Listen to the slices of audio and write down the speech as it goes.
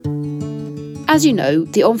As you know,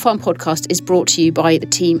 the On Farm podcast is brought to you by the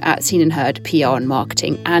team at Seen and Heard PR and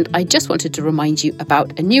Marketing, and I just wanted to remind you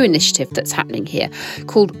about a new initiative that's happening here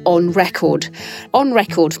called On Record. On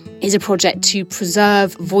Record is a project to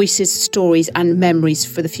preserve voices, stories and memories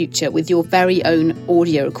for the future with your very own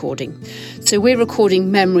audio recording. So we're recording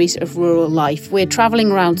memories of rural life. We're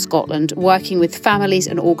travelling around Scotland, working with families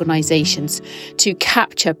and organisations to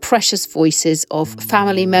capture precious voices of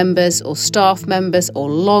family members or staff members or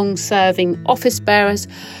long-serving office bearers,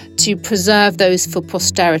 to preserve those for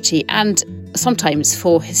posterity and sometimes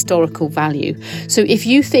for historical value. So if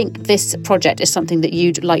you think this project is something that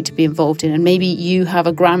you'd like to be involved in, and maybe you have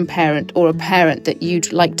a grandparent or a parent that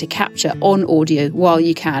you'd like to capture on audio while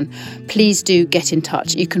you can, please do get in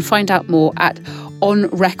touch. You can find out more at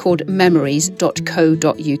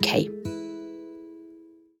onrecordmemories.co.uk.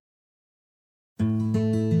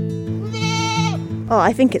 Oh,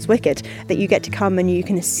 I think it's wicked that you get to come and you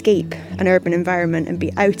can escape an urban environment and be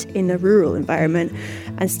out in a rural environment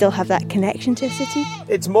and still have that connection to a city.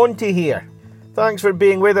 It's Monty here. Thanks for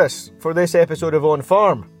being with us for this episode of On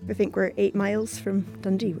Farm. I think we're 8 miles from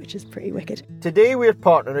Dundee, which is pretty wicked. Today we're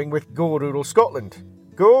partnering with Go Rural Scotland.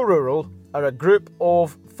 Go Rural are a group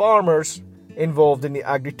of farmers involved in the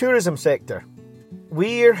agritourism sector.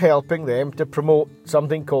 We're helping them to promote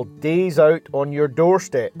something called Days Out on Your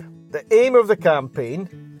Doorstep. The aim of the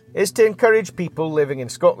campaign is to encourage people living in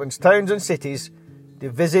Scotland's towns and cities to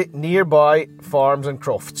visit nearby farms and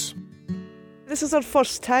crofts. This is our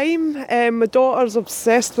first time. My daughter's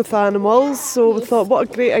obsessed with animals, so we thought what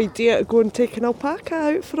a great idea to go and take an alpaca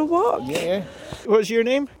out for a walk. Yeah. What's your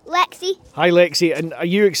name? Lexi. Hi Lexi, and are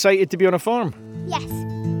you excited to be on a farm? Yes.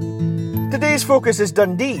 Today's focus is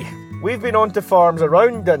Dundee. We've been on to farms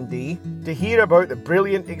around Dundee to hear about the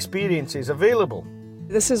brilliant experiences available.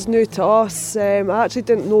 This is new to us. I actually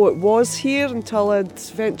didn't know it was here until I'd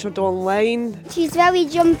ventured online. She's very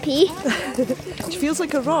jumpy. She feels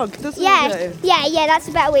like a rug, doesn't Yeah, it? that's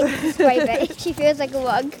a better way to describe it. She feels like a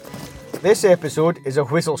rug. This episode is a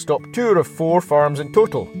whistle-stop tour of 4 farms in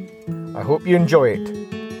total. I hope you enjoy it.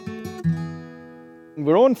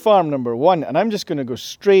 We're on farm number 1, and I'm just going to go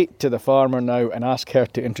straight to the farmer now and ask her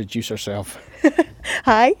to introduce herself.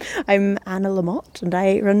 Hi, I'm Anna Lamotte and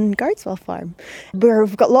I run Guardswell Farm.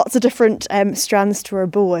 We've got lots of different strands to our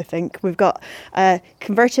bow, I think. We've got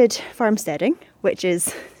converted farmsteading, which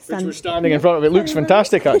is... Which we're standing in front of. It looks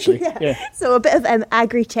fantastic, actually. Yeah. So a bit of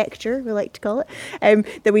agri-texture, we like to call it,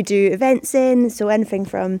 that we do events in. So anything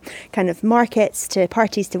from kind of markets to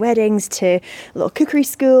parties to weddings to a little cookery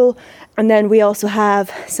school. And then we also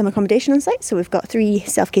have some accommodation on site. So we've got 3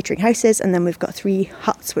 self-catering houses, and then we've got 3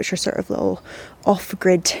 huts, which are sort of little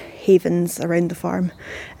off-grid havens around the farm.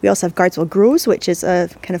 We also have Guardswell Grows, which is a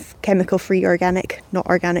kind of chemical-free, not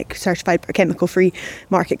organic certified, but chemical-free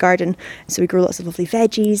market garden. So we grow lots of lovely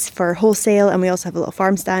veggies for wholesale, and we also have a little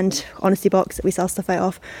farm stand, honesty box that we sell stuff out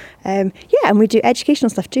of. And we do educational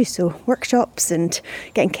stuff too, so workshops and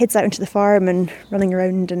getting kids out into the farm and running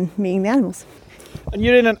around and meeting the animals. And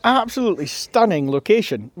you're in an absolutely stunning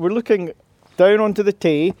location. We're looking down onto the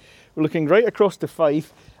Tay, we're looking right across to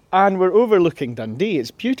Fife, and we're overlooking Dundee.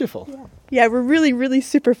 It's beautiful. Yeah, we're really, really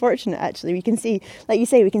super fortunate, actually. We can see, like you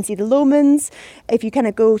say, we can see the Lomans. If you kind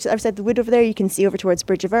of go to the other side of the wood over there, you can see over towards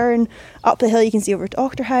Bridge of Erne. Up the hill, you can see over to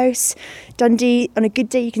Auchterhouse. Dundee, on a good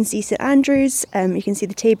day, you can see St Andrews. You can see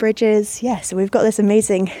the Tay Bridges. Yeah, so we've got this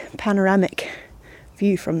amazing panoramic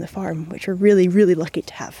view from the farm, which we're really, really lucky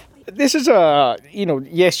to have. This is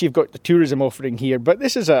yes, you've got the tourism offering here, but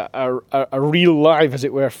this is a real live, as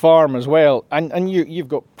it were, farm as well. And you've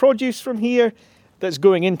got produce from here that's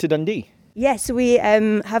going into Dundee. Yes, so we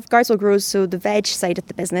have Guardswell Grows, so the veg side of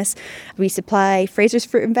the business. We supply Fraser's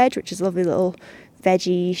Fruit and Veg, which is a lovely little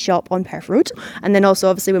veggie shop on Perth Road. And then also,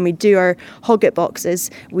 obviously, when we do our Hogget boxes,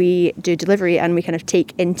 we do delivery and we kind of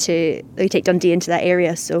take Dundee into that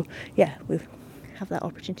area. So, yeah, we have that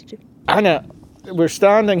opportunity too. Anna, we're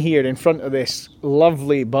standing here in front of this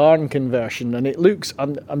lovely barn conversion, and it looks,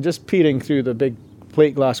 I'm just peering through the big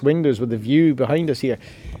plate glass windows with the view behind us here.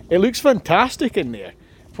 It looks fantastic in there.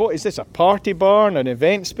 What is this, a party barn, an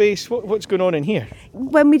event space? What's going on in here?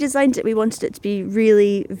 When we designed it, we wanted it to be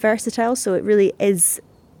really versatile, so it really is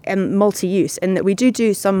multi-use, in that we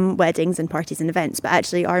do some weddings and parties and events, but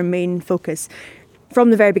actually our main focus from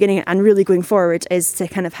the very beginning and really going forward is to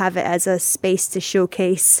kind of have it as a space to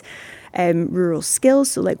showcase rural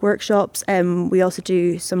skills, so like workshops. We also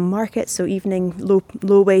do some markets, so evening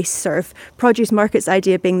low waste sort of produce markets,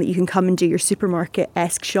 idea being that you can come and do your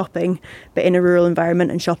supermarket-esque shopping, but in a rural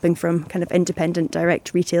environment and shopping from kind of independent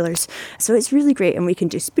direct retailers. So it's really great, and we can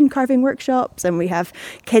do spoon carving workshops, and we have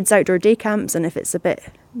kids outdoor day camps, and if it's a bit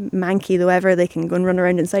manky though ever, they can go and run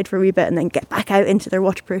around inside for a wee bit and then get back out into their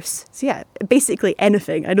waterproofs. So yeah, basically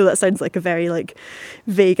anything. I know that sounds like a very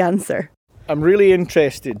vague answer. I'm really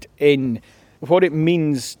interested in what it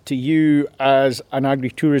means to you as an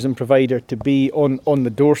agri-tourism provider to be on the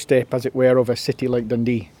doorstep, as it were, of a city like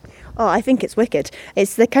Dundee. Oh, I think it's wicked.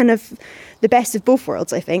 It's the kind of the best of both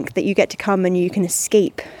worlds, I think, that you get to come and you can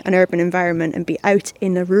escape an urban environment and be out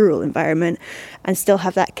in a rural environment and still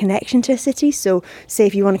have that connection to a city. So say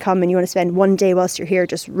if you want to come and you want to spend one day whilst you're here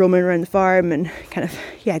just roaming around the farm and kind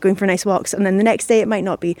of, going for nice walks, and then the next day it might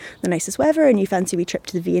not be the nicest weather and you fancy a wee trip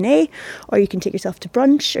to the V&A, or you can take yourself to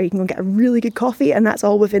brunch, or you can go and get a really good coffee, and that's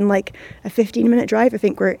all within a 15-minute drive. I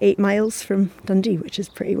think we're 8 miles from Dundee, which is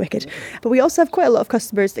pretty wicked. But we also have quite a lot of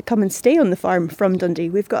customers that come and stay on the farm from Dundee.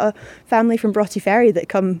 We've got a family from Broughty Ferry that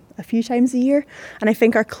come a few times a year, and I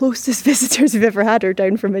think our closest visitors we've ever had are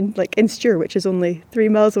down from Insture, which is only 3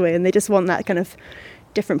 miles away, and they just want that kind of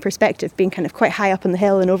different perspective, being kind of quite high up on the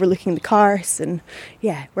hill and overlooking the Carse. And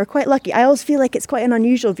we're quite lucky. I always feel like it's quite an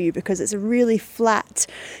unusual view because it's a really flat,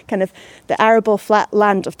 kind of the arable flat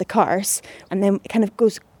land of the Carse, and then it kind of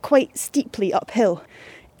goes quite steeply uphill.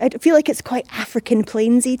 I feel like it's quite African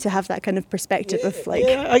plainsy to have that kind of perspective of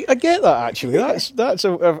I get that actually. That's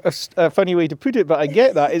a funny way to put it, but I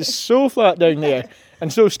get that. It's so flat down there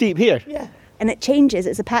and so steep here. Yeah. And it changes,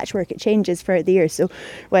 it's a patchwork, it changes throughout the year. So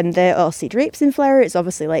when the oilseed rape's in flower, it's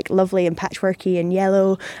obviously lovely and patchworky and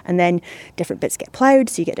yellow, and then different bits get ploughed,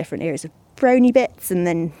 so you get different areas of browny bits, and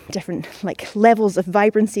then different levels of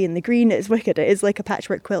vibrancy in the green. It's wicked, it is like a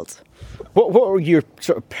patchwork quilt. What are your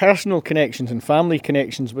sort of personal connections and family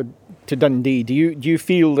connections to Dundee? Do you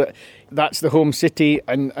feel that that's the home city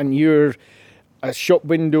and you're a shop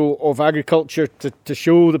window of agriculture to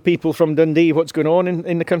show the people from Dundee what's going on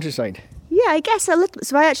in the countryside? Yeah, I guess a little.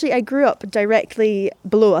 So I grew up directly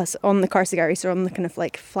below us on the Carsigary, so on the kind of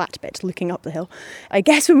flat bit looking up the hill. I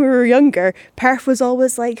guess when we were younger, Perth was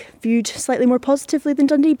always viewed slightly more positively than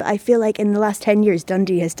Dundee, but I feel like in the last 10 years,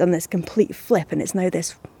 Dundee has done this complete flip, and it's now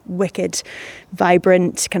this wicked,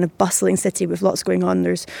 vibrant, kind of bustling city with lots going on.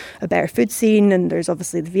 There's a better food scene, and there's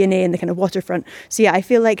obviously the V&A and the kind of waterfront. So yeah, I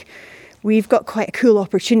feel like we've got quite a cool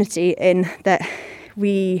opportunity in that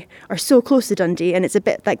we are so close to Dundee, and it's a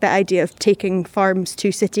bit like that idea of taking farms to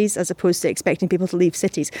cities as opposed to expecting people to leave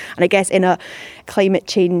cities. And I guess in a climate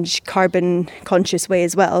change, carbon conscious way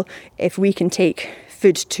as well, if we can take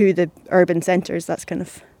food to the urban centres, that's kind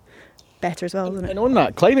of better as well, isn't it? And on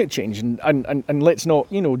that climate change, and let's not,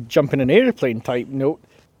 jump in an aeroplane type note,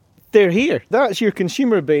 they're here. That's your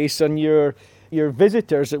consumer base and your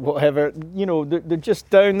visitors at whatever, they're just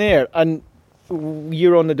down there, and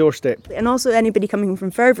you're on the doorstep. And also anybody coming from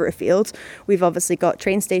further afield, we've obviously got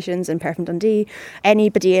train stations in Perth and Dundee.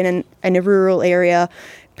 Anybody in a rural area,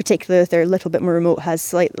 particularly if they're a little bit more remote, has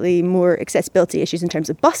slightly more accessibility issues in terms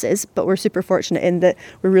of buses, but we're super fortunate in that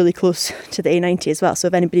we're really close to the A90 as well. So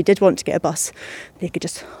if anybody did want to get a bus, they could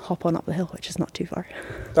just hop on up the hill, which is not too far.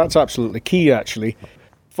 That's absolutely key, actually.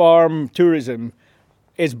 Farm tourism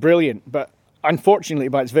is brilliant, but unfortunately,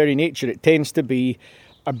 by its very nature, it tends to be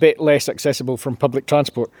a bit less accessible from public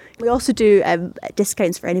transport. We also do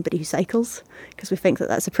discounts for anybody who cycles, because we think that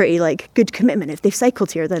that's a pretty good commitment. If they've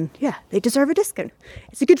cycled here, then they deserve a discount.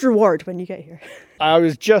 It's a good reward when you get here. I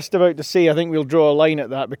was just about to say, I think we'll draw a line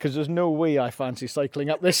at that, because there's no way I fancy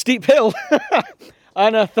cycling up this steep hill.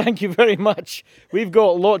 Anna, thank you very much. We've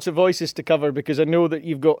got lots of voices to cover, because I know that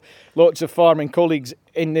you've got lots of farming colleagues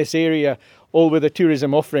in this area, all with a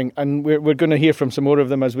tourism offering, and we're going to hear from some more of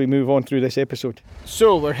them as we move on through this episode.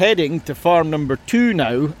 So we're heading to farm number 2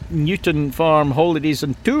 now, Newton Farm Holidays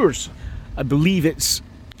and Tours. I believe it's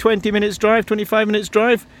 20 minutes drive, 25 minutes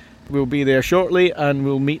drive. We'll be there shortly and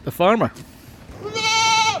we'll meet the farmer.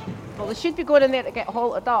 Well, they should be going in there to get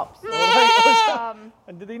halted up. So,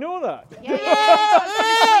 and did they know that?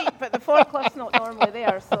 Yeah. But the forklift's not normally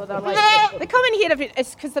there, so they're they come in here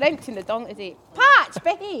it's because they're emptying the dung today. Patch,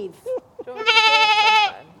 behave.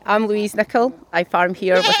 I'm Louise Nicholl. I farm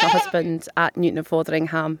here with my husband at Newton of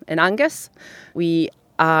Fotheringham in Angus. We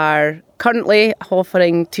are currently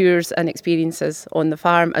offering tours and experiences on the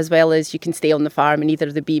farm, as well as you can stay on the farm in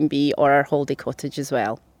either the B&B or our holiday cottage as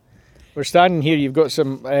well. We're standing here, you've got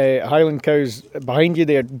some Highland cows behind you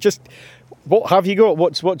there. Just What have you got?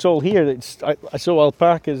 What's all here? I saw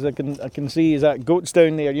alpacas. I can see. Is that goats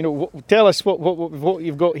down there? Tell us what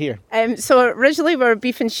you've got here. So originally we're a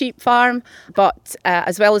beef and sheep farm, but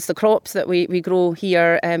as well as the crops that we grow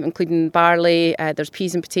here, including barley, there's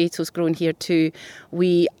peas and potatoes grown here too.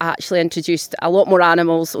 We actually introduced a lot more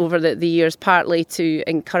animals over the years, partly to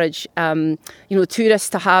encourage tourists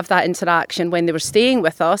to have that interaction when they were staying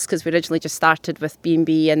with us, because we originally just started with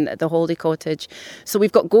B&B and the holiday cottage. So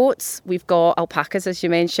we've got goats, we've got alpacas, as you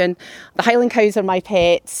mentioned. The Highland cows are my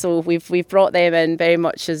pets, so we've brought them in very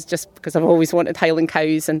much as just because I've always wanted Highland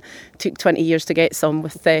cows, and took 20 years to get some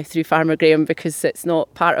through Farmer Graham, because it's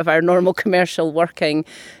not part of our normal commercial working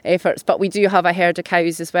efforts. But we do have a herd of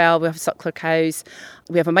cows as well. We have suckler cows,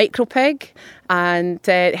 we have a micro pig, and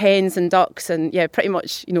hens and ducks, and pretty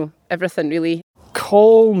much everything really.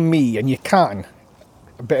 Call me, and you can,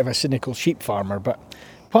 a bit of a cynical sheep farmer, but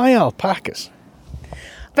why alpacas?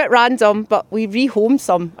 Bit random, but we rehomed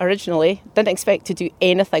some originally. Didn't expect to do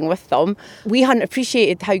anything with them. We hadn't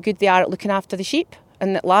appreciated how good they are at looking after the sheep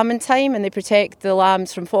and at lambing time, and they protect the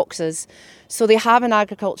lambs from foxes. So they have an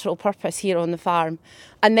agricultural purpose here on the farm.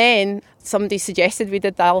 And then somebody suggested we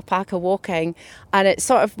did the alpaca walking, and it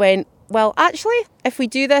sort of went, well, actually, if we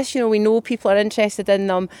do this, we know people are interested in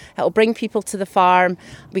them. It'll bring people to the farm.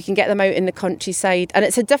 We can get them out in the countryside, and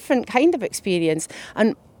it's a different kind of experience.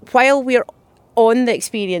 And while we're on the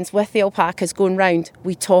experience with the alpacas going round,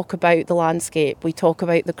 we talk about the landscape, we talk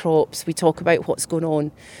about the crops, we talk about what's going on.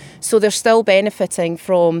 So they're still benefiting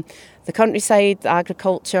from the countryside, the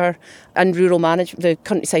agriculture and rural management, the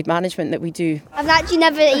countryside management that we do. I've actually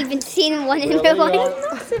never even seen one in real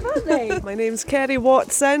life. My name's Kerry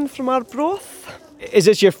Watson from Arbroath. Is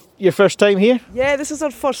this your first time here? Yeah, this is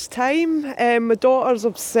our first time. My daughter's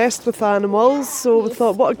obsessed with animals, so we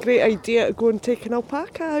thought what a great idea to go and take an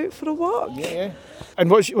alpaca out for a walk. Yeah.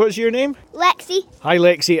 And what's your name? Lexi. Hi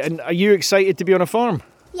Lexi, and are you excited to be on a farm?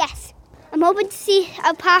 Yes. I'm hoping to see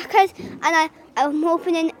alpacas, and I'm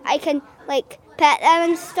hoping I can pet them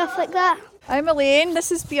and stuff like that. I'm Elaine,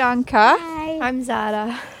 this is Bianca. Hi. I'm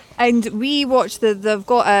Zara. And we watch they've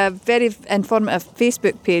got a very informative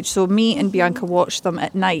Facebook page, so me and Bianca watch them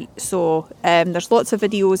at night. So there's lots of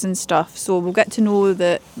videos and stuff, so we'll get to know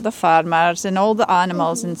the farmers and all the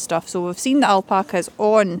animals and stuff. So we've seen the alpacas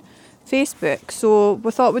on Facebook, so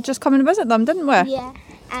we thought we'd just come and visit them, didn't we? Yeah,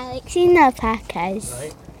 I like seeing the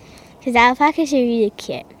alpacas. Because the alpacas are really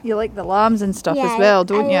cute. You like the lambs and stuff as well,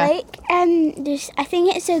 don't you? I like, I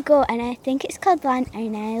think it's a goat, and I think it's called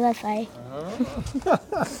Lantern, and I love her.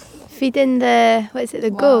 Feeding the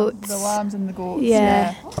goats? The lambs and the goats,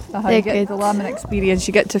 yeah. You get the lambing experience,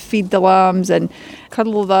 you get to feed the lambs and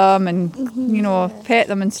cuddle them and, pet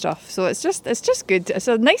them and stuff. So it's just good. It's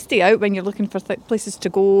a nice day out when you're looking for places to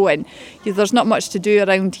go, and there's not much to do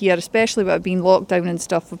around here, especially with it being locked down and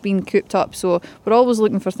stuff. We've been cooped up, so we're always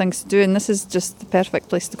looking for things to do, and this is just the perfect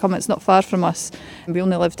place to come. It's not far from us. We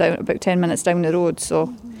only live about 10 minutes down the road,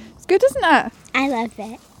 so it's good, isn't it? I love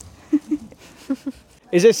it.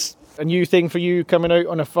 Is this a new thing for you, coming out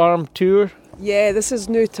on a farm tour? Yeah, this is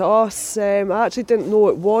new to us. I actually didn't know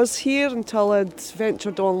it was here until I'd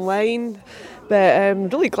ventured online, but I'm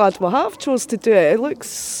really glad we have chose to do it. It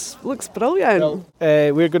looks brilliant. Well,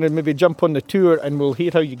 we're going to maybe jump on the tour and we'll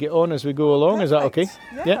hear how you get on as we go along. Perfect. Is that okay?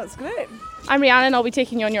 Yeah, that's great. I'm Rhiannon, I'll be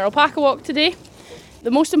taking you on your alpaca walk today.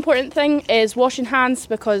 The most important thing is washing hands,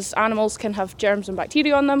 because animals can have germs and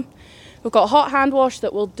bacteria on them. We've got a hot hand wash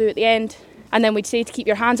that we'll do at the end. And then we'd say to keep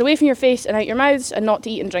your hands away from your face and out your mouths, and not to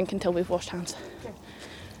eat and drink until we've washed hands.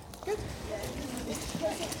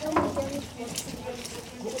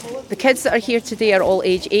 The kids that are here today are all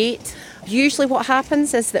age 8. Usually what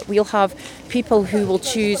happens is that we'll have people who will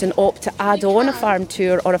choose and opt to add on a farm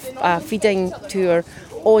tour or a feeding tour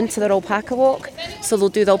onto their alpaca walk. So they'll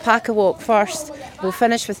do the alpaca walk first, we'll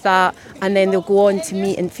finish with that, and then they'll go on to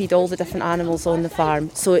meet and feed all the different animals on the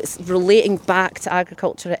farm. So it's relating back to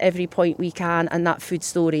agriculture at every point we can, and that food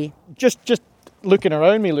story. Just looking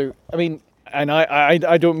around me, Luke, I mean, and I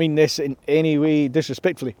don't mean this in any way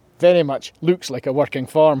disrespectfully, very much looks like a working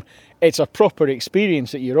farm. It's a proper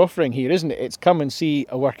experience that you're offering here, isn't it? It's come and see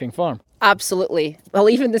a working farm. Absolutely.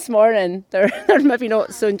 Well, even this morning, they're maybe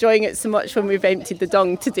not so enjoying it so much when we've emptied the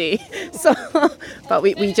dung today. So, but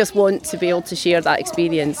we just want to be able to share that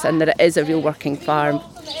experience, and that it is a real working farm.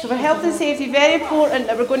 So for health and safety, very important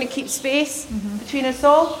that we're going to keep space between us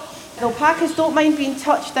all. The alpacas don't mind being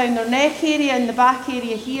touched down their neck area and the back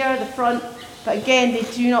area here, the front, but again, they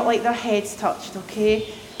do not like their heads touched,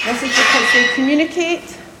 okay? This is because they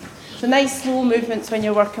communicate. So nice slow movements when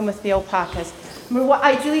you're working with the alpacas. We're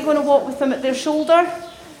ideally going to walk with them at their shoulder.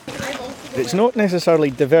 It's not necessarily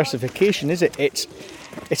diversification, is it?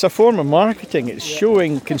 It's a form of marketing. It's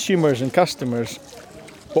showing consumers and customers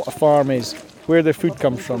what a farm is, where their food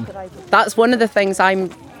comes from. That's one of the things I'm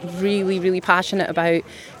really, really passionate about,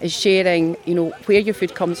 is sharing, where your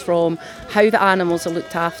food comes from, how the animals are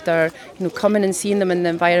looked after, coming and seeing them in the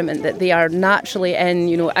environment that they are naturally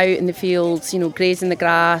in, out in the fields, grazing the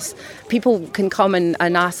grass. People can come and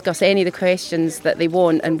ask us any of the questions that they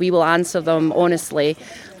want, and we will answer them honestly.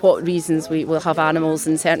 What reasons we will have animals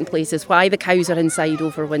in certain places, why the cows are inside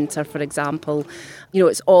over winter, for example.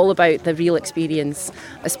 It's all about the real experience,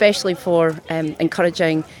 especially for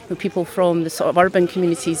encouraging people from the sort of urban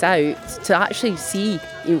communities out to actually see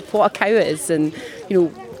what a cow is, and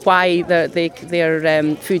why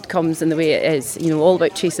their food comes in the way it is. All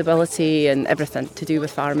about traceability and everything to do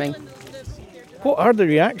with farming. What are the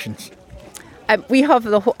reactions? We have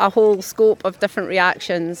a whole scope of different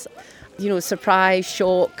reactions. Surprise,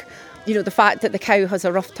 shock, the fact that the cow has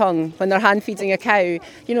a rough tongue when they're hand feeding a cow,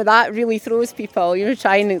 that really throws people,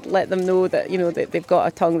 trying to let them know that, that they've got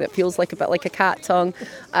a tongue that feels like a bit like a cat tongue.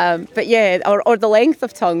 But yeah, or the length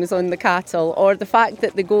of tongues on the cattle, or the fact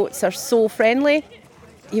that the goats are so friendly.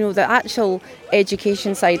 The actual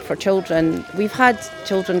education side for children, we've had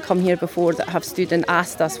children come here before that have stood and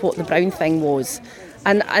asked us what the brown thing was.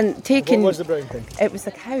 And taken... What was the brown thing? It was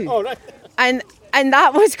the cow. Oh, right. And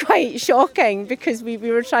that was quite shocking, because we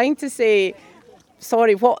were trying to say,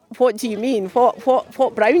 sorry, what do you mean?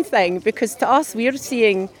 What brown thing? Because to us, we're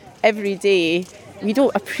seeing every day, we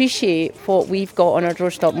don't appreciate what we've got on our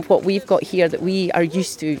doorstep and what we've got here that we are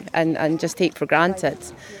used to and just take for granted.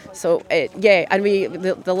 So, and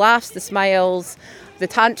the laughs, the smiles, the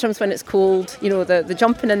tantrums when it's cold, the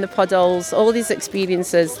jumping in the puddles, all these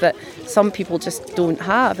experiences that some people just don't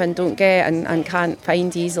have and don't get and can't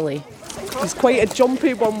find easily. It's quite a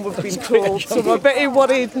jumpy one, we've been told, so I'm a bit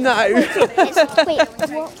worried now. Wait,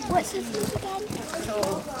 what's his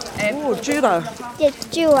name again? Jura. Yeah,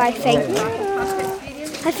 Jura, I think.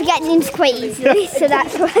 I forget names quite easily, so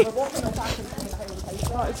that's why.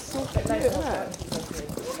 It's so cute, isn't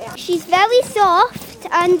it? She's very soft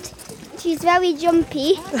and she's very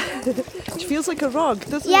jumpy. She feels like a rug,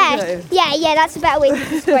 doesn't she? Yeah, that's a better way to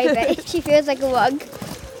describe it. She feels like a rug.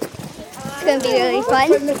 It's going to be really fun.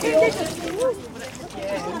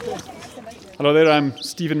 Hello there, I'm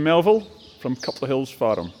Stephen Melville from Couple of Hills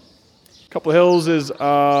Farm. Couple of Hills is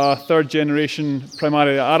a third generation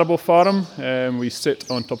primarily arable farm. We sit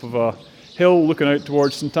on top of a hill looking out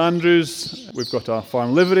towards St Andrews. We've got a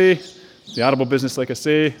farm livery, the arable business like I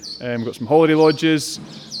say, we've got some holiday lodges,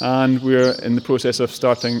 and we're in the process of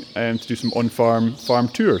starting to do some on-farm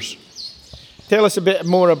tours. Tell us a bit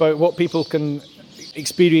more about what people can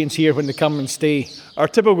experience here when they come and stay. Our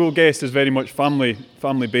typical guest is very much family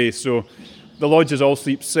based, so the lodges all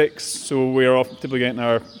sleep 6, so we're often typically getting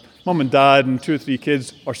our mum and dad and 2 or 3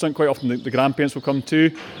 kids, or quite often the grandparents will come too,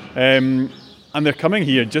 and they're coming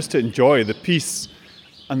here just to enjoy the peace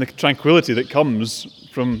and the tranquility that comes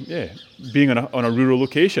from being on a rural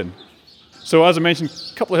location. So as I mentioned,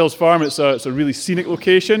 Couple of Hills Farm, it's a really scenic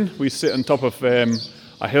location. We sit on top of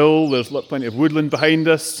a hill, there's plenty of woodland behind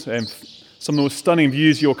us, some of the most stunning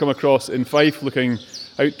views you'll come across in Fife, looking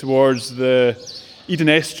out towards the Eden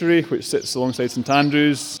Estuary, which sits alongside St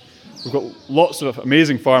Andrews. We've got lots of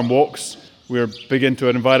amazing farm walks. We're big into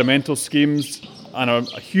our environmental schemes and a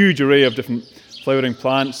huge array of different flowering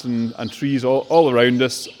plants and trees all around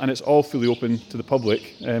us, and it's all fully open to the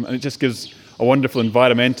public, and it just gives a wonderful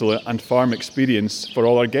environmental and farm experience for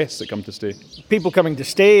all our guests that come to stay. People coming to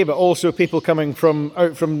stay, but also people coming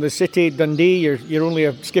out from the city, Dundee. You're only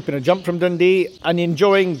a skip and a jump from Dundee, and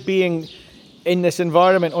enjoying being in this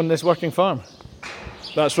environment on this working farm.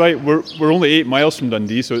 That's right. We're only 8 miles from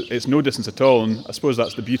Dundee, so it's no distance at all. And I suppose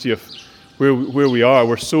that's the beauty of where we are.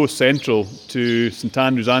 We're so central to St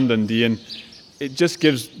Andrews and Dundee, and it just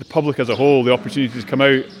gives the public as a whole the opportunity to come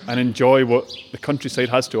out and enjoy what the countryside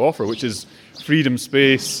has to offer, which is freedom,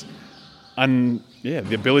 space, and the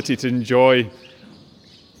ability to enjoy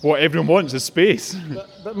what everyone wants is space.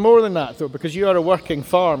 But more than that, though, because you are a working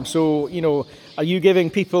farm, so are you giving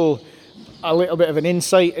people a little bit of an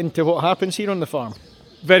insight into what happens here on the farm?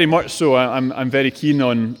 Very much so. I'm very keen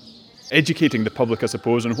on educating the public, I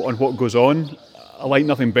suppose, on what goes on. I like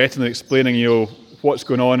nothing better than explaining, what's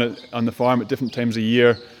going on the farm at different times of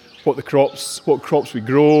year, what crops we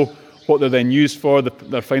grow, what they're then used for,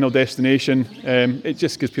 their final destination. It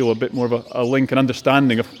just gives people a bit more of a link and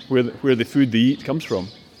understanding of where the food they eat comes from.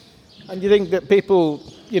 And do you think that people,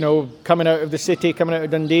 coming out of the city, coming out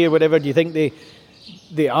of Dundee or whatever, do you think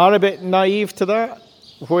they are a bit naive to that,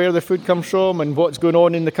 where the food comes from and what's going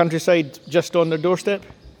on in the countryside just on their doorstep?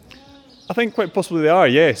 I think quite possibly they are,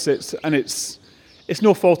 yes. It's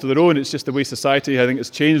no fault of their own, it's just the way society, I think, has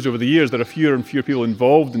changed over the years. There are fewer and fewer people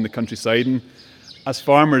involved in the countryside, and as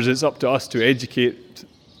farmers it's up to us to educate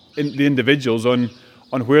the individuals on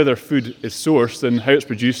where their food is sourced and how it's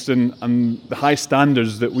produced, and the high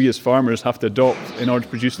standards that we as farmers have to adopt in order to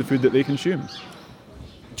produce the food that they consume.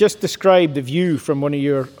 Just describe the view from one of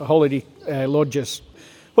your holiday lodges.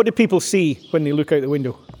 What do people see when they look out the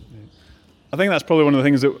window? I think that's probably one of the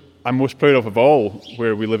things that I'm most proud of all,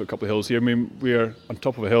 where we live at Couple of Hills here. I mean, we are on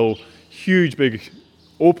top of a hill, huge, big,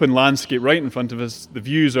 open landscape right in front of us. The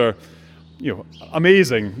views are,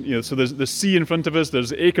 amazing. So there's sea in front of us,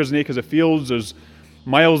 there's acres and acres of fields, there's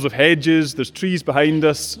miles of hedges, there's trees behind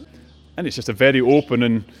us, and it's just a very open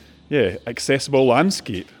and accessible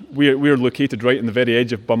landscape. We're located right in the very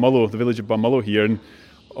edge of Balmullo, the village of Balmullo here, and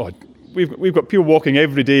we've got people walking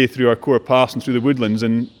every day through our core paths and through the woodlands,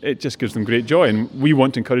 and it just gives them great joy, and we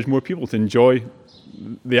want to encourage more people to enjoy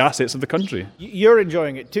the assets of the country. You're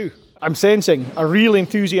enjoying it too. I'm sensing a real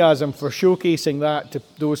enthusiasm for showcasing that to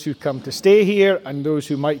those who come to stay here and those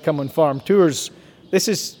who might come on farm tours. This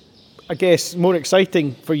is, I guess, more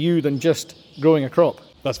exciting for you than just growing a crop.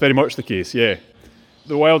 That's very much the case, yeah.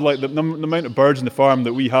 The wildlife, the amount of birds in the farm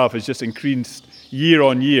that we have has just increased year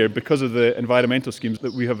on year because of the environmental schemes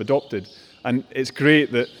that we have adopted. And it's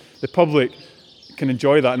great that the public can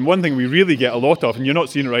enjoy that. And one thing we really get a lot of, and you're not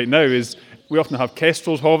seeing it right now, is we often have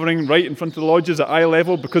kestrels hovering right in front of the lodges at eye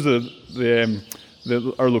level because of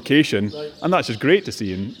our location. And that's just great to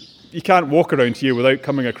see. And you can't walk around here without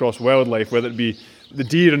coming across wildlife, whether it be the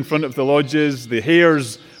deer in front of the lodges, the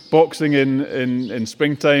hares boxing in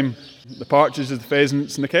springtime, the partridges, the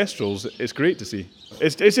pheasants and the kestrels. It's great to see.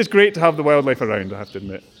 It's just great to have the wildlife around, I have to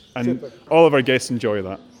admit. And super. All of our guests enjoy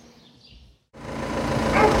that.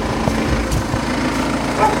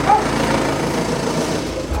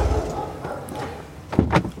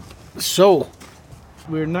 So,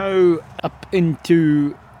 we're now up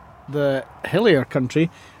into the hillier country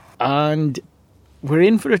and we're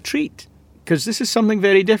in for a treat because this is something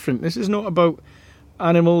very different. This is not about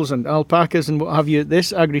animals and alpacas and what have you.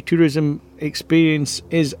 This agritourism experience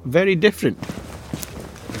is very different.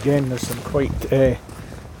 Again, there's some quite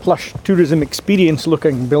plush tourism experience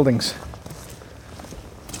looking buildings.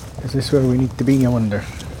 Is this where we need to be, I wonder?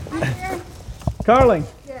 Carling?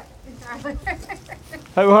 Yeah, Carling.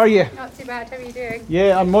 How are you? Not too bad, how are you doing?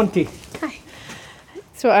 Yeah, I'm Monty. Hi.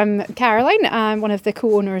 So I'm Caroline, I'm one of the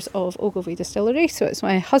co-owners of Ogilvie Distillery. So it's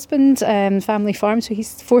my husband's family farm, so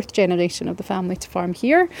he's the fourth generation of the family to farm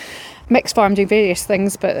here. Mixed farm, doing various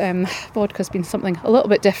things, but vodka's been something a little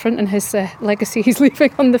bit different in his legacy he's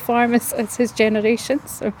leaving on the farm as his generation.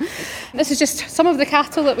 So this is just some of the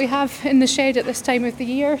cattle that we have in the shed at this time of the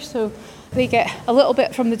year. So they get a little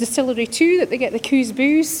bit from the distillery too, that they get the Coos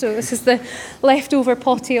booze. So this is the leftover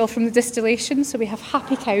pot ale from the distillation. So we have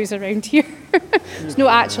happy cows around here. There's no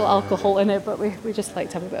actual alcohol in it, but we just like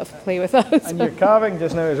to have a bit of a play with that. And you're calving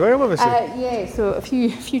just now as well, obviously? Yeah, so a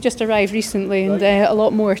few just arrived recently and a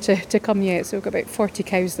lot more to come yet. So we've got about 40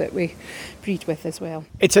 cows that we breed with as well.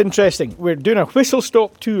 It's interesting. We're doing a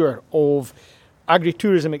whistle-stop tour of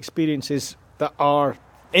agritourism experiences that are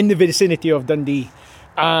in the vicinity of Dundee.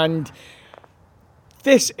 And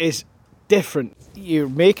this is different. You're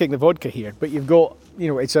making the vodka here, but you've got,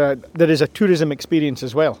 there is a tourism experience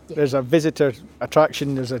as well. There's a visitor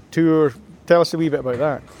attraction, there's a tour. Tell us a wee bit about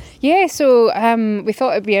that. Yeah, so we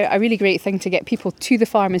thought it'd be a really great thing to get people to the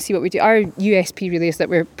farm and see what we do. Our USP really is that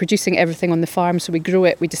we're producing everything on the farm, so we grow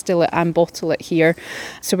it, we distill it and bottle it here.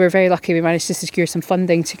 So we're very lucky we managed to secure some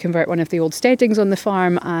funding to convert one of the old steadings on the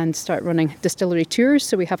farm and start running distillery tours.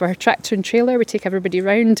 So we have our tractor and trailer, we take everybody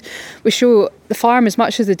around. We show the farm as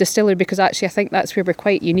much as the distillery because actually I think that's where we're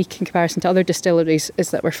quite unique in comparison to other distilleries,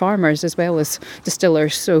 is that we're farmers as well as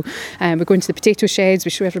distillers. So we go into the potato sheds,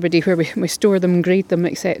 we show everybody where we store them, grade them,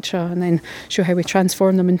 etc., and then show how we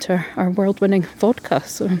transform them into our world-winning vodka.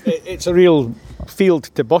 So it's a real field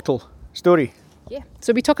to bottle story. Yeah.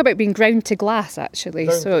 So we talk about being ground to glass, actually.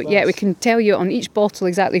 Yeah, we can tell you on each bottle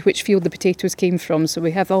exactly which field the potatoes came from. So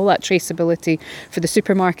we have all that traceability for the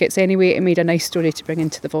supermarkets anyway. It made a nice story to bring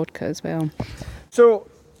into the vodka as well. So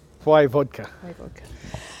why vodka? Why vodka?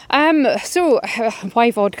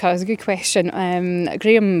 Why vodka is a good question.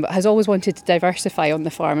 Graham has always wanted to diversify on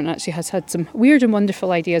the farm and actually has had some weird and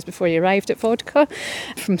wonderful ideas before he arrived at vodka,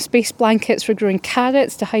 from space blankets for growing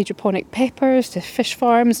carrots to hydroponic peppers to fish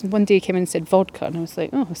farms. And one day he came in and said vodka, and I was like,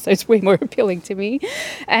 oh, that sounds way more appealing to me.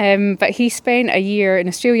 But he spent a year in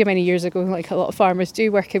Australia many years ago, like a lot of farmers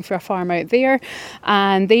do, working for a farm out there,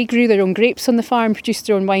 and they grew their own grapes on the farm, produced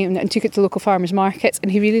their own wine and took it to local farmers markets,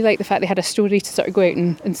 and he really liked the fact they had a story to sort of go out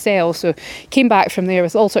and sell. So came back from there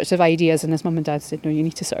with all sorts of ideas, and his mum and dad said, no, you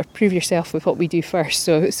need to sort of prove yourself with what we do first.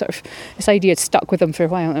 So it's sort of this idea had stuck with him for a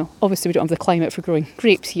while now. Obviously we don't have the climate for growing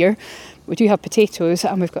grapes here. We do have potatoes,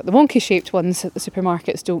 and we've got the wonky shaped ones that the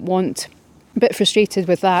supermarkets don't want. A bit frustrated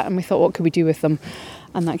with that, and we thought, what could we do with them?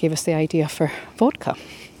 And that gave us the idea for vodka.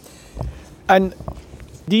 And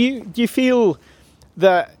do you feel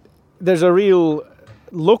that there's a real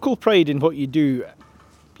local pride in what you do?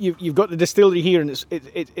 You've got the distillery here, and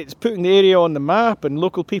it's putting the area on the map, and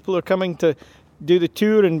local people are coming to do the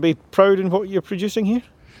tour and be proud in what you're producing here?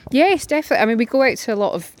 Yes, definitely. I mean, we go out to a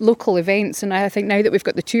lot of local events, and I think now that we've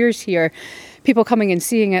got the tours here, people coming and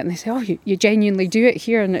seeing it, and they say, oh, you genuinely do it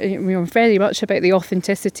here, and we're very much about the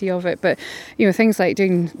authenticity of it. But, things like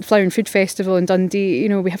doing Flower and Food Festival in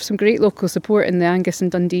Dundee, we have some great local support in the Angus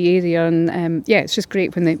and Dundee area, and it's just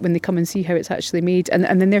great when they come and see how it's actually made, and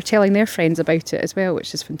then they're telling their friends about it as well,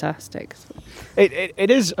 which is fantastic. So. It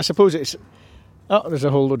is, I suppose it's... Oh, there's a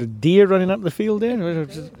whole load of deer running up the field there.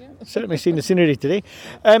 We've certainly seen the scenery today.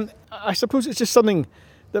 I suppose it's just something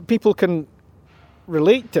that people can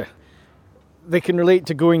relate to. They can relate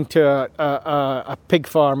to going to a pig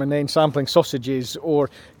farm and then sampling sausages, or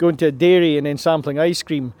going to a dairy and then sampling ice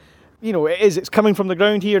cream. It's coming from the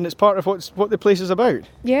ground here, and it's part of what the place is about.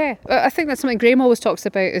 Yeah, I think that's something Graham always talks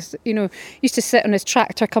about is, used to sit on his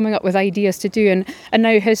tractor coming up with ideas to do, and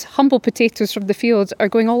now his humble potatoes from the field are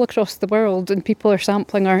going all across the world, and people are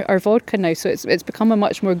sampling our vodka now, so it's become a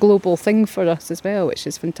much more global thing for us as well, which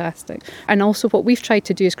is fantastic. And also what we've tried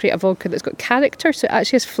to do is create a vodka that's got character, so it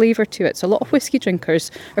actually has flavour to it. So a lot of whiskey drinkers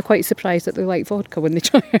are quite surprised that they like vodka when they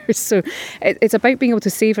try ours, so it's about being able to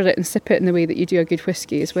savour it and sip it in the way that you do a good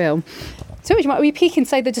whiskey as well. So would you want a wee peek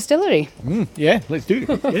inside the distillery? Yeah, let's do it.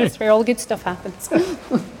 Yeah. That's where all good stuff happens.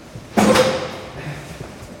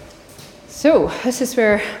 So this is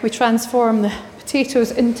where we transform the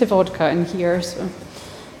potatoes into vodka in here. So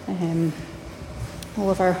all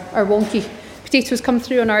of our wonky potatoes come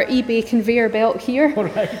through on our eBay conveyor belt here. All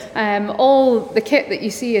right. All the kit that you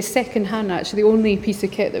see is second hand. Actually, the only piece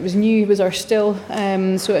of kit that was new was our still.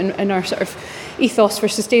 So in our sort of ethos for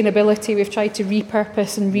sustainability, we've tried to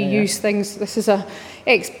repurpose and reuse things. This is a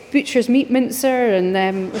ex-butcher's meat mincer,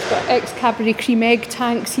 and we've got ex-Cadbury cream egg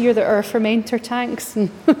tanks here that are fermenter tanks. And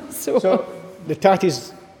so the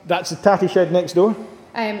tatties, that's the tatty shed next door?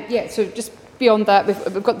 So just beyond that,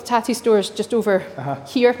 we've got the tatty stores just over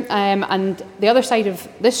here, and the other side of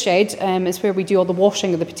this shed is where we do all the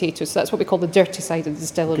washing of the potatoes. So that's what we call the dirty side of the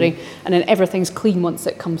distillery, and then everything's clean once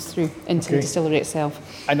it comes through into the distillery itself.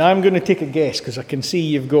 And I'm going to take a guess, because I can see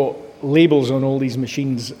you've got labels on all these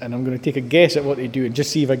machines, and I'm going to take a guess at what they do and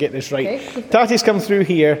just see if I get this right. Okay. Tatties come through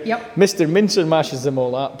here. Yep. Mr. Mincer mashes them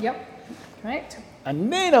all up. Yep. Right.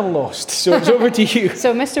 And then I'm lost, so it's over to you.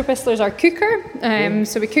 So Mr. Whistler's our cooker.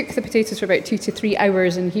 So we cook the potatoes for about 2 to 3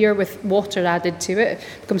 hours in here with water added to it.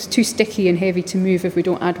 It becomes too sticky and heavy to move if we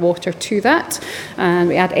don't add water to that. And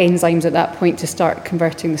we add enzymes at that point to start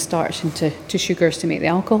converting the starch into sugars to make the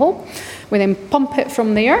alcohol. We then pump it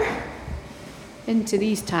from there into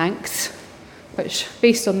these tanks, which,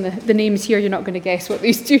 based on the names here, you're not going to guess what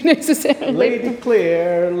these do necessarily. Lady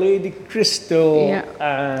Claire, Lady Crystal,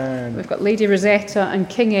 and... We've got Lady Rosetta and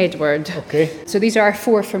King Edward. Okay. So these are our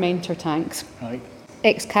 4 fermenter tanks. Right.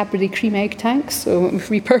 Ex-Cadbury cream egg tanks, so we've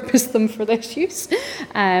repurposed them for this use.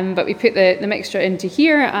 But we put the mixture into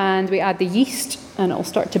here, and we add the yeast, and it'll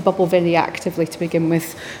start to bubble very actively to begin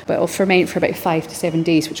with. But it'll ferment for about 5 to 7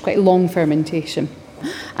 days, which is quite long fermentation.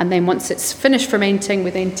 And then once it's finished fermenting, we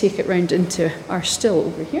then take it round into our still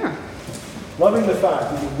over here. Loving the fact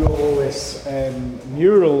that you've got all this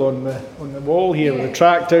mural on the wall here with the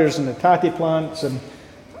tractors and the tatty plants and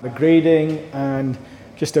the grading, and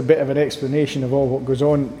just a bit of an explanation of all what goes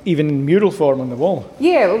on, even in mural form on the wall.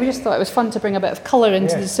 Yeah, well, we just thought it was fun to bring a bit of colour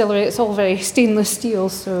into the distillery. It's all very stainless steel,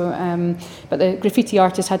 so but the graffiti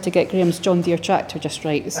artist had to get Graham's John Deere tractor just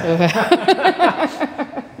right. So.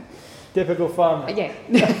 Typical farmer. Yeah.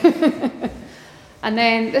 And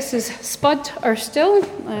then this is Spud, our still,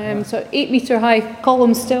 so 8 metre high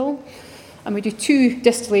column still. And we do 2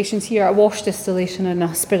 distillations here, a wash distillation and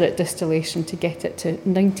a spirit distillation, to get it to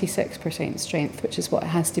 96% strength, which is what it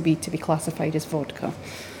has to be classified as vodka.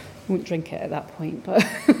 Won't drink it at that point, but...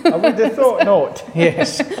 I would have thought not,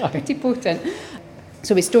 yes. Pretty potent.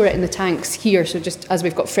 So we store it in the tanks here, so just as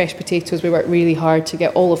we've got fresh potatoes, we work really hard to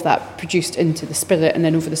get all of that produced into the spirit, and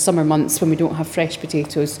then over the summer months when we don't have fresh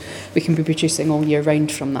potatoes, we can be producing all year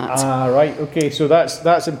round from that. Ah, right, okay, so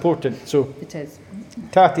that's important. So it is.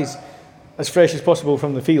 Tatties as fresh as possible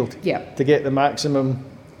from the field, to get the maximum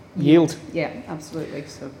yield. Yeah, absolutely.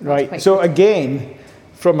 So right, so again,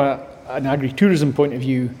 from a an agri-tourism point of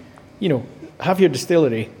view, have your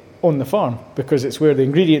distillery on the farm, because it's where the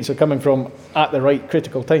ingredients are coming from at the right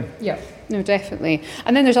critical time. Yeah, no, definitely.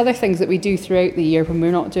 And then there's other things that we do throughout the year when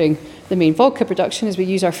we're not doing the main vodka production, is we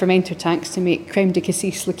use our fermenter tanks to make creme de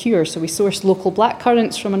cassis liqueur. So we source local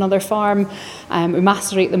blackcurrants from another farm, we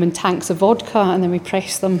macerate them in tanks of vodka, and then we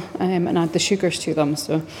press them and add the sugars to them.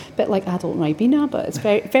 So a bit like adult Ribena, but it's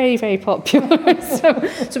very, very, very popular.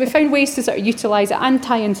 so we found ways to sort of utilise it and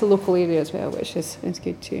tie into local area as well, which is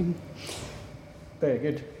good too. Very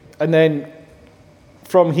good. And then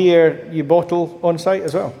from here, you bottle on site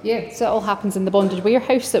as well? Yeah, so it all happens in the bonded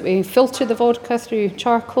warehouse, that we filter the vodka through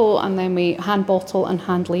charcoal and then we hand bottle and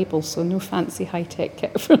hand label, so no fancy high-tech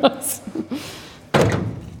kit for us.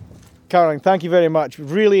 Caroline, thank you very much.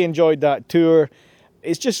 Really enjoyed that tour.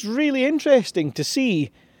 It's just really interesting to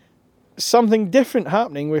see something different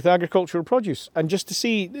happening with agricultural produce, and just to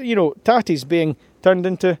see, tatties being turned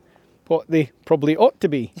into what they probably ought to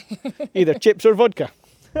be, either chips or vodka.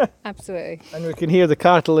 Absolutely. And we can hear the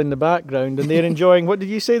cattle in the background, and they're enjoying, what did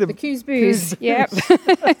you say? The Coos Booze. Yep.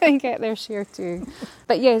 They get their share too.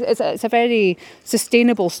 But yeah, it's a very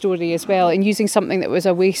sustainable story as well, and using something that was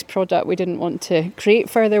a waste product, we didn't want to create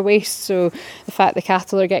further waste, so the fact the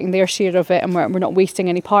cattle are getting their share of it and we're not wasting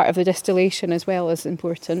any part of the distillation as well is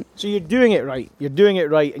important. So you're doing it right,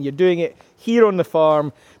 and you're doing it here on the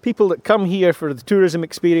farm. People that come here for the tourism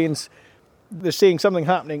experience, they're seeing something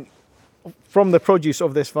happening from the produce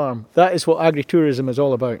of this farm. That is what agri-tourism is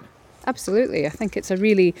all about. Absolutely. I think it's a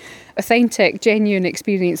really authentic, genuine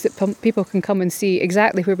experience that people can come and see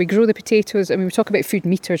exactly where we grow the potatoes. I mean, we talk about food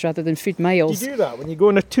metres rather than food miles. Do you do that when you go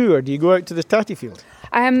on a tour? Do you go out to the tatty field?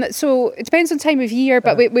 So it depends on time of year,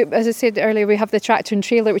 but we, as I said earlier, we have the tractor and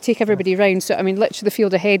trailer. We take everybody round. So I mean, literally the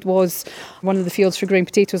field ahead was one of the fields for growing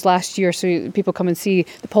potatoes last year. So people come and see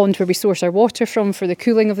the pond where we source our water from for the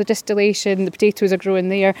cooling of the distillation. The potatoes are growing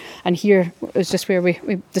there, and here is just where we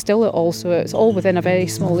distill it all. So it's all within a very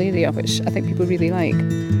small area, which I think people really like.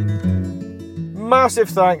 Massive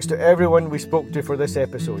thanks to everyone we spoke to for this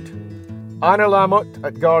episode. Anna Lamotte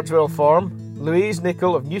at Guardswell Farm, Louise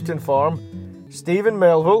Nicol of Newton Farm, Stephen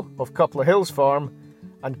Melville of Couple of Hills Farm,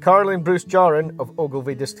 and Caroline Bruce Jaron of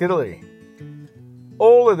Ogilvie Distillery.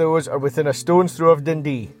 All of those are within a stone's throw of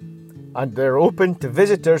Dundee, and they're open to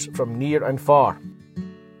visitors from near and far.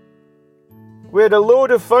 We had a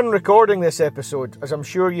load of fun recording this episode, as I'm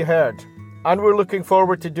sure you heard, and we're looking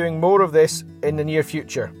forward to doing more of this in the near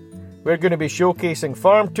future. We're going to be showcasing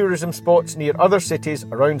farm tourism spots near other cities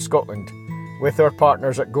around Scotland with our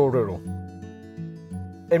partners at Go Rural.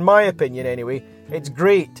 In my opinion anyway, it's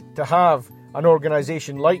great to have an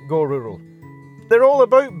organisation like Go Rural. They're all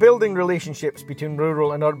about building relationships between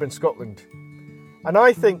rural and urban Scotland. And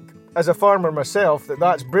I think, as a farmer myself,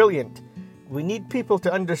 that's brilliant. We need people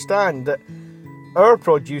to understand that our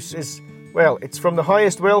produce is, well, it's from the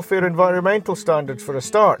highest welfare environmental standards for a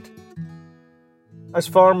start. As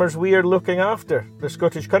farmers, we are looking after the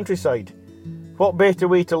Scottish countryside. What better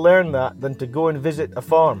way to learn that than to go and visit a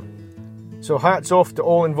farm? So hats off to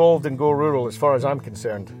all involved in Go Rural as far as I'm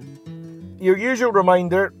concerned. Your usual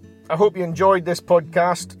reminder, I hope you enjoyed this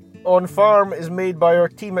podcast. On Farm is made by our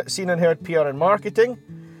team at Seen and Heard PR and Marketing.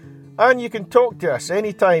 And you can talk to us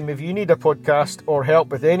anytime if you need a podcast or help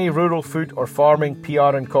with any rural food or farming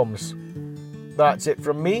PR and comms. That's it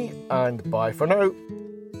from me, and bye for now.